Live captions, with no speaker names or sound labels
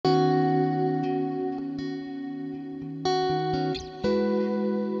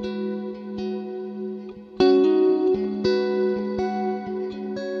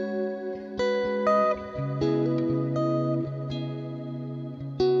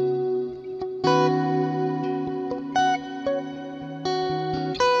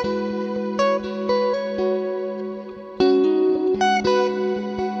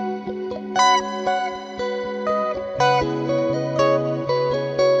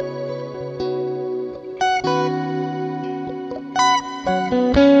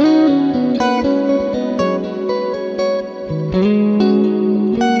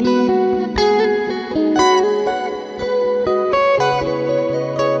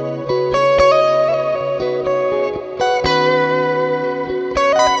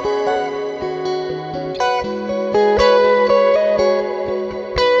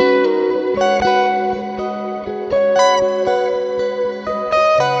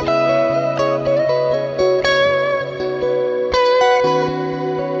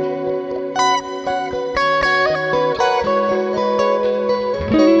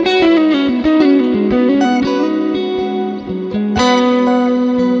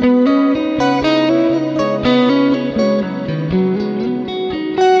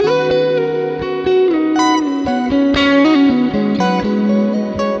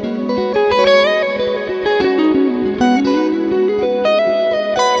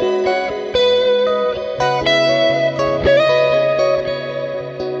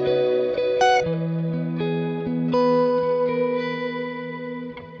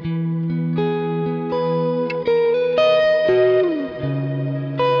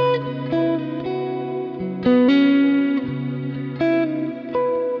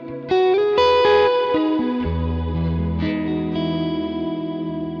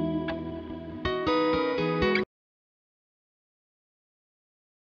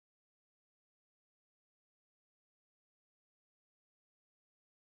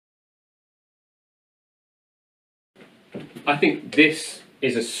I think this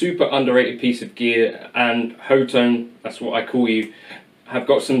is a super underrated piece of gear, and HoTone, that's what I call you, have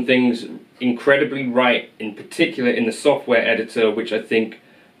got some things incredibly right, in particular in the software editor, which I think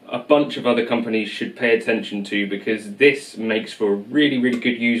a bunch of other companies should pay attention to, because this makes for a really, really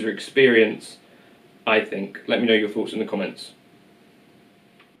good user experience, I think. Let me know your thoughts in the comments.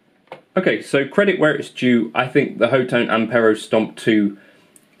 Okay, so credit where it's due. I think the HoTone Ampero Stomp 2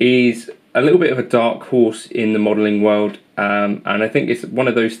 is a little bit of a dark horse in the modelling world, and I think it's one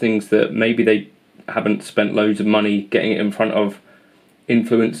of those things that maybe they haven't spent loads of money getting it in front of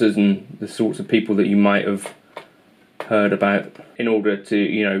influencers and the sorts of people that you might have heard about in order to,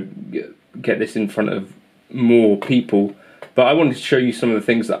 you know, get this in front of more people. But I wanted to show you some of the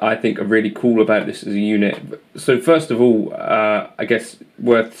things that I think are really cool about this as a unit. So first of all, I guess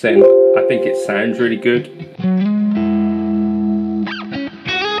worth saying, I think it sounds really good.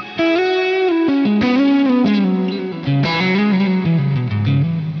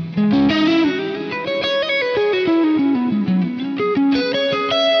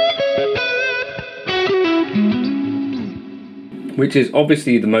 Which is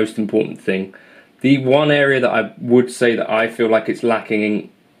obviously the most important thing. The one area that I would say that I feel like it's lacking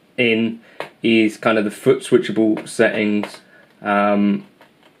in is kind of the foot switchable settings. There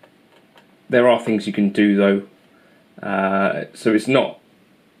are things you can do though, so it's not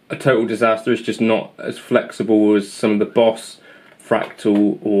a total disaster. It's just not as flexible as some of the Boss,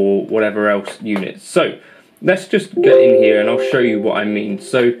 Fractal or whatever else units. So let's just get in here and I'll show you what I mean.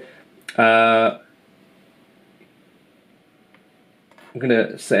 So I'm going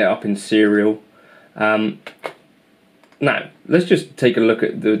to set it up in serial. Now, let's just take a look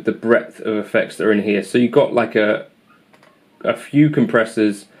at the breadth of effects that are in here. So you've got like a few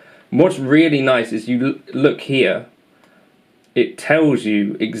compressors. And what's really nice is you look here, it tells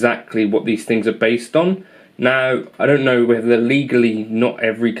you exactly what these things are based on. Now, I don't know whether legally not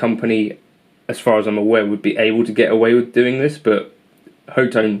every company, as far as I'm aware, would be able to get away with doing this, but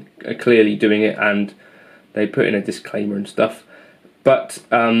HoTone are clearly doing it and they put in a disclaimer and stuff. But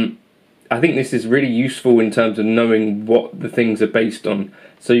I think this is really useful in terms of knowing what the things are based on.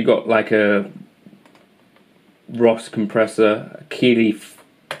 So you've got like a Ross compressor, a Keeley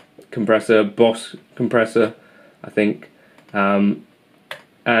compressor, Boss compressor, I think. And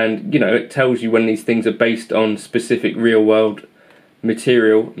you know, it tells you when these things are based on specific real world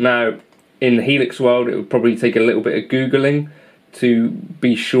material. Now, in the Helix world, it would probably take a little bit of Googling to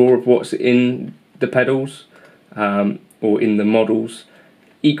be sure of what's in the pedals. Or in the models.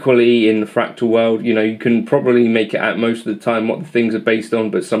 Equally in the Fractal world, you know, you can probably make it out most of the time what the things are based on,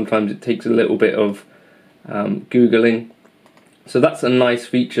 but sometimes it takes a little bit of Googling. So that's a nice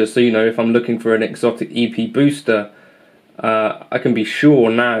feature. So, you know, if I'm looking for an exotic EP booster, I can be sure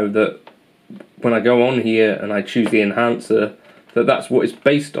now that when I go on here and I choose the enhancer, that that's what it's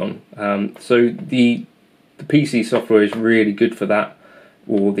based on. So the PC software is really good for that,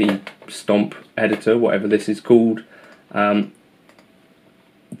 or the Stomp editor, whatever this is called.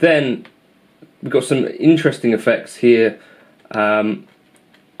 Then we've got some interesting effects here. In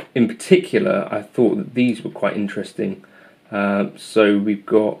particular, I thought that these were quite interesting. So we've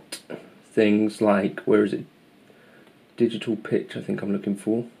got things like, where is it? Digital pitch, I think I'm looking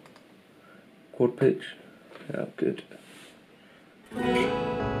for. Quad pitch. Oh, good.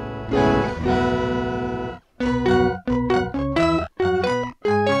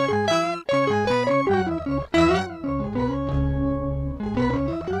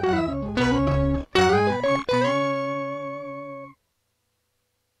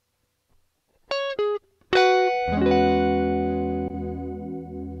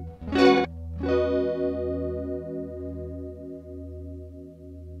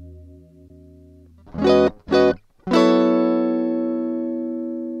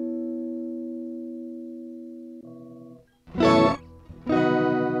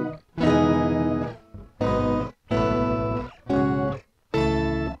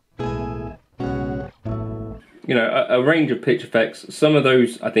 You know, a range of pitch effects. Some of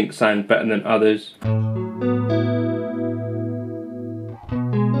those I think sound better than others.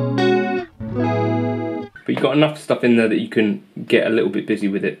 But you've got enough stuff in there that you can get a little bit busy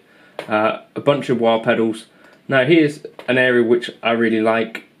with it. A bunch of wah pedals. Now here's an area which I really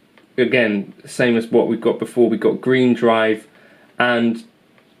like. Again, same as what we've got before. We've got green drive, and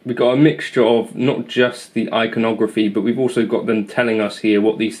we've got a mixture of not just the iconography, but we've also got them telling us here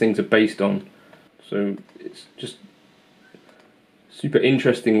what these things are based on. So it's just a super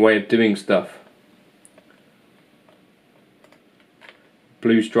interesting way of doing stuff.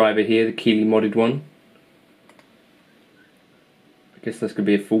 Blues driver here, the Keeley modded one. I guess that's going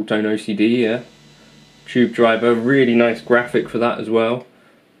to be a full tone OCD, yeah. tube driver, really nice graphic for that as well.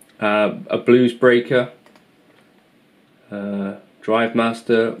 A blues breaker, drive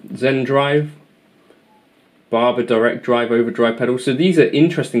master, Zen drive, Barber direct drive overdrive pedal. So these are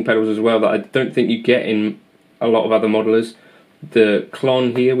interesting pedals as well that I don't think you get in a lot of other modelers. The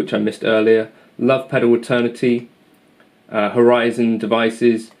Klon here, which I missed earlier, Love Pedal Eternity, Horizon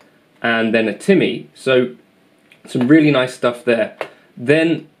devices, and then a Timmy. So some really nice stuff there.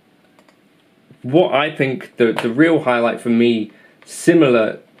 Then what I think the real highlight for me,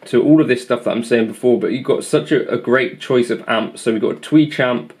 similar to all of this stuff that I'm saying before, but you've got such a great choice of amps. So we've got a Tweed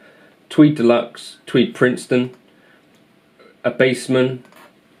Champ, Tweed Deluxe, Tweed Princeton, a Bassman,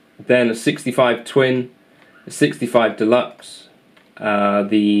 then a 65 Twin, a 65 Deluxe,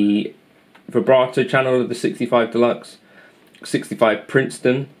 the vibrato channel of the 65 Deluxe, 65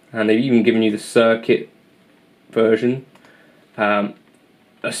 Princeton, and they've even given you the circuit version, a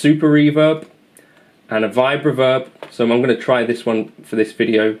super reverb, and a vibreverb. So I'm going to try this one for this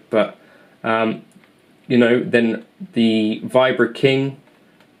video, but you know, then the Vibra King,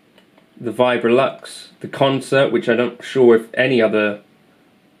 the Vibra Lux, the Concert, which I'm not sure if any other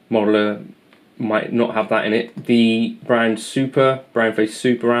modeler might not have that in it, the Brown Face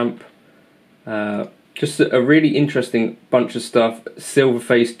Super Amp, just a really interesting bunch of stuff.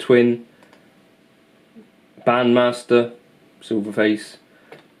 Silverface Twin, Bandmaster, Silverface,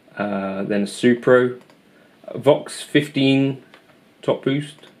 then a Supro, Vox 15 top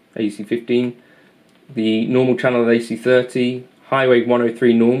boost, AC15, the normal channel of AC30, Highway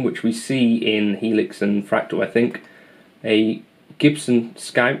 103 norm, which we see in Helix and Fractal I think, a Gibson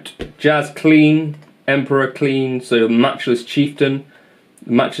Scout, Jazz Clean, Emperor Clean, so Matchless Chieftain,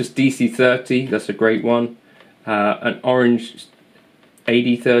 Matchless DC30, that's a great one, an Orange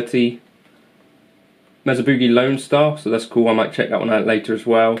AD30, Mezaboogie Lone Star, so that's cool, I might check that one out later as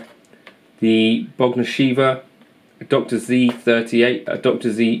well. The Bogner Shiva, a Dr. Z38, a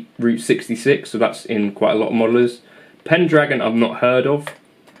Dr. Z Route 66, so that's in quite a lot of modelers. Pendragon I've not heard of,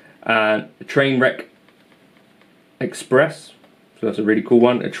 a Trainwreck Express, so that's a really cool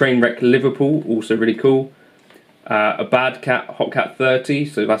one. A Trainwreck Liverpool, also really cool. A Bad Cat Hotcat 30,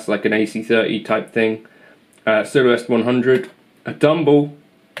 so that's like an AC30 type thing. Silhouette 100, a Dumble.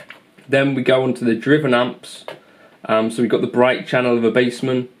 Then we go on to the driven amps. So we've got the bright channel of a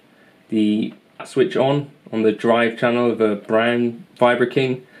Bassman, the switch on the drive channel of a Brown Vibra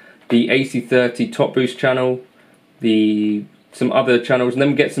King, the AC30 top boost channel, some other channels, and then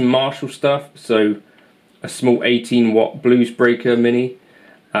we get some Marshall stuff. So a small 18 watt blues breaker mini,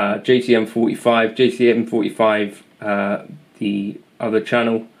 JTM 45, the other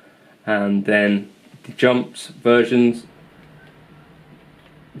channel, and then the jumps versions,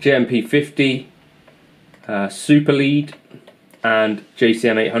 JMP 50, Super Lead, and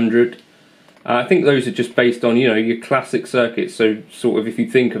JCM 800. I think those are just based on, you know, your classic circuits. So sort of if you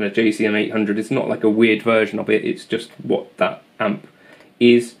think of a JCM 800, it's not like a weird version of it, it's just what that amp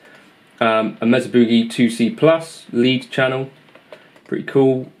is. A Mezaboogie 2C Plus lead channel, pretty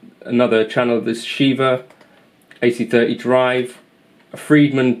cool. Another channel of this Shiva, AC30 drive, a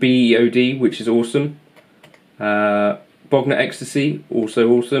Friedman BEOD, which is awesome. Bogner Ecstasy, also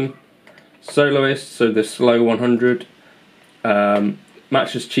awesome. Soloist, so the Slow 100.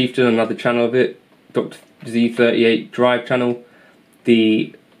 Matchless Chieftain, another channel of it. Dr. Z38 drive channel.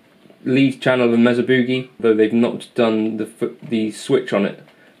 The lead channel of Mezaboogie, though they've not done the switch on it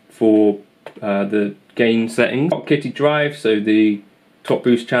for the gain settings. Hot Kitty drive, so the top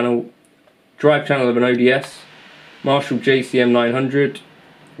boost channel. Drive channel of an ODS. Marshall JCM 900.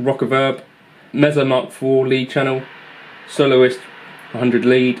 Rockaverb. Meza Mark IV lead channel. Soloist 100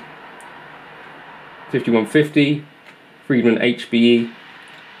 lead. 5150. Friedman HBE.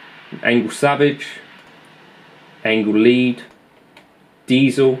 Angle Savage. Angle lead.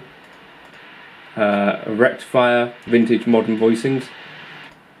 Diesel. A rectifier. Vintage modern voicings.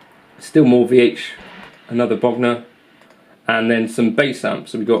 Still more VH. Another Bogner. And then some bass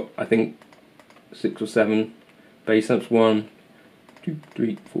amps. So we've got, I think, 6 or 7 bass amps. 1, 2,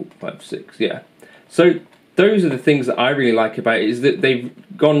 3, 4, 5, 6. Yeah. So those are the things that I really like about it, is that they've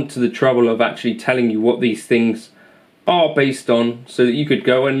gone to the trouble of actually telling you what these things are based on, so that you could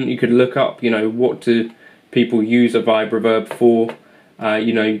go and you could look up, you know, what do people use a vibreverb for.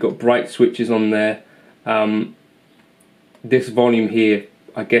 You know, you've got bright switches on there. This volume here,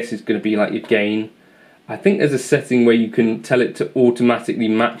 I guess, is going to be like your gain. I think there's a setting where you can tell it to automatically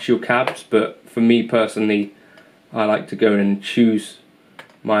match your cabs, but for me personally, I like to go in and choose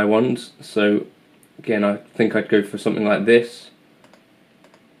my ones. So again, I think I'd go for something like this.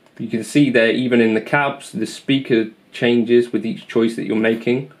 You can see there, even in the cabs, the speaker changes with each choice that you're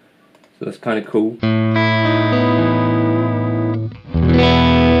making. So that's kind of cool.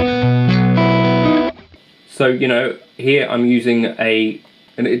 So, you know, here I'm using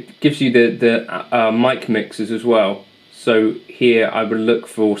and it gives you the mic mixes as well. So here I would look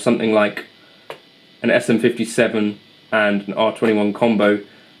for something like an SM57 and an R21 combo,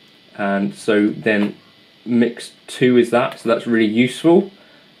 and so then mix 2 is that, so that's really useful,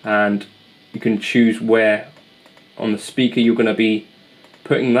 and you can choose where on the speaker you're going to be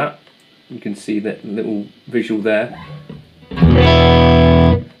putting that. You can see that little visual there,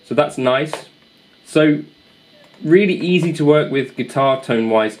 so that's nice. So really easy to work with guitar tone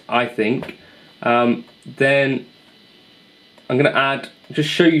wise, I think. Then I'm going to just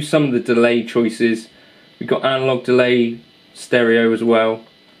show you some of the delay choices. We've got analog delay, stereo as well,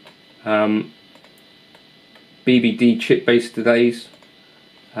 BBD chip-based delays,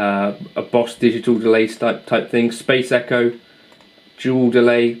 a Boss digital delay type thing, space echo, dual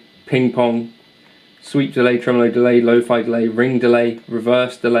delay, ping pong, sweep delay, tremolo delay, lo-fi delay, ring delay,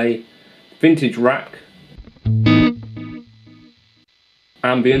 reverse delay, vintage rack,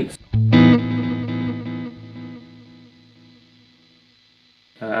 ambience,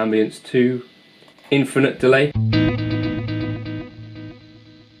 ambience 2, infinite delay,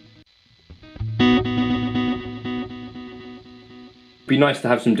 be nice to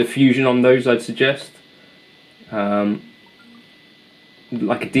have some diffusion on those, I'd suggest,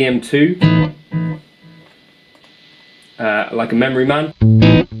 like a DM2, like a Memory Man.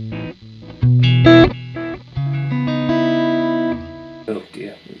 Oh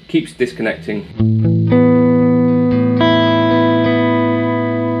dear, it keeps disconnecting.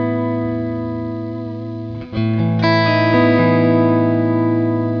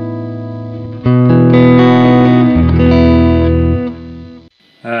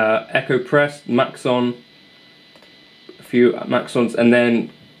 Echo press, max on, a few max ons, and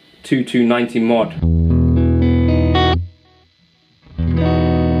then 2290 mod.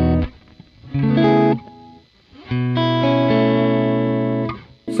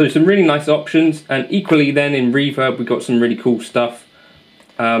 So some really nice options, and equally then in reverb we've got some really cool stuff.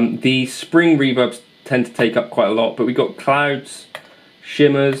 The spring reverbs tend to take up quite a lot, but we've got clouds,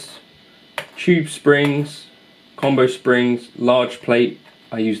 shimmers, tube springs, combo springs, large plate,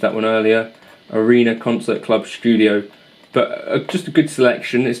 I used that one earlier, arena, concert, club, studio, but just a good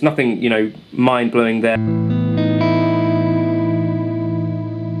selection. It's nothing, you know, mind-blowing there.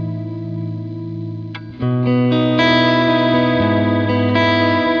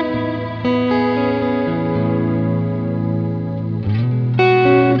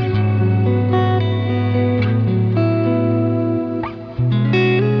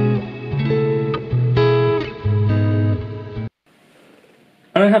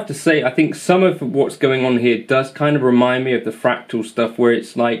 And I have to say, I think some of what's going on here does kind of remind me of the Fractal stuff, where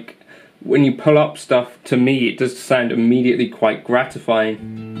it's like, when you pull up stuff, to me it does sound immediately quite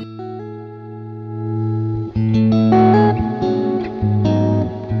gratifying.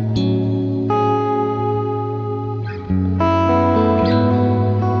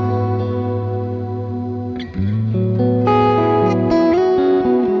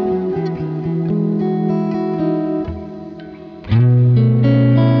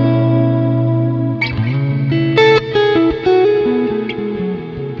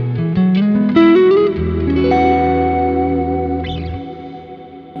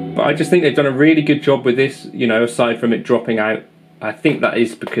 But I just think they've done a really good job with this, you know, aside from it dropping out. I think that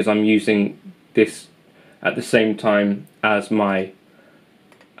is because I'm using this at the same time as my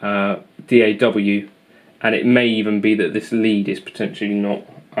DAW, and it may even be that this lead is potentially not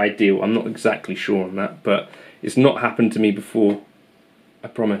ideal. I'm not exactly sure on that, but it's not happened to me before, I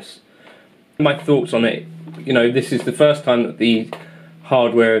promise. My thoughts on it, you know, this is the first time that the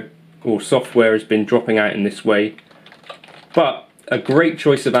hardware or software has been dropping out in this way, but a great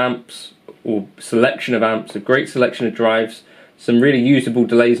choice of amps, or selection of amps, a great selection of drives, some really usable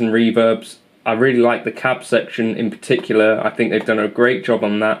delays and reverbs. I really like the cab section in particular. I think they've done a great job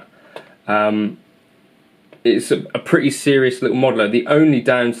on that. It's a pretty serious little modeler. The only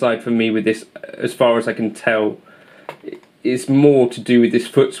downside for me with this, as far as I can tell, is more to do with this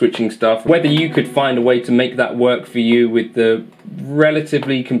foot switching stuff. Whether you could find a way to make that work for you with the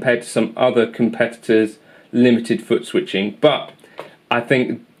relatively, compared to some other competitors, limited foot switching. But I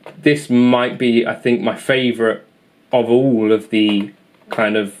think this might be, my favourite of all of the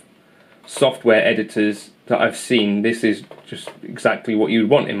kind of software editors that I've seen. This is just exactly what you'd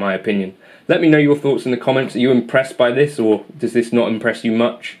want, in my opinion. Let me know your thoughts in the comments. Are you impressed by this, or does this not impress you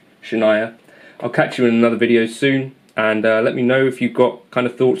much, Shania? I'll catch you in another video soon, and let me know if you've got kind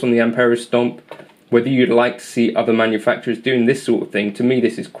of thoughts on the Ampero Stomp. whether you'd like to see other manufacturers doing this sort of thing. To me,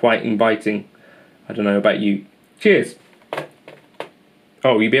 this is quite inviting. I don't know about you. Cheers!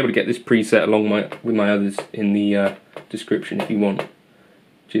 Oh, you'll be able to get this preset along with my others in the description if you want.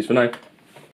 Cheers for now.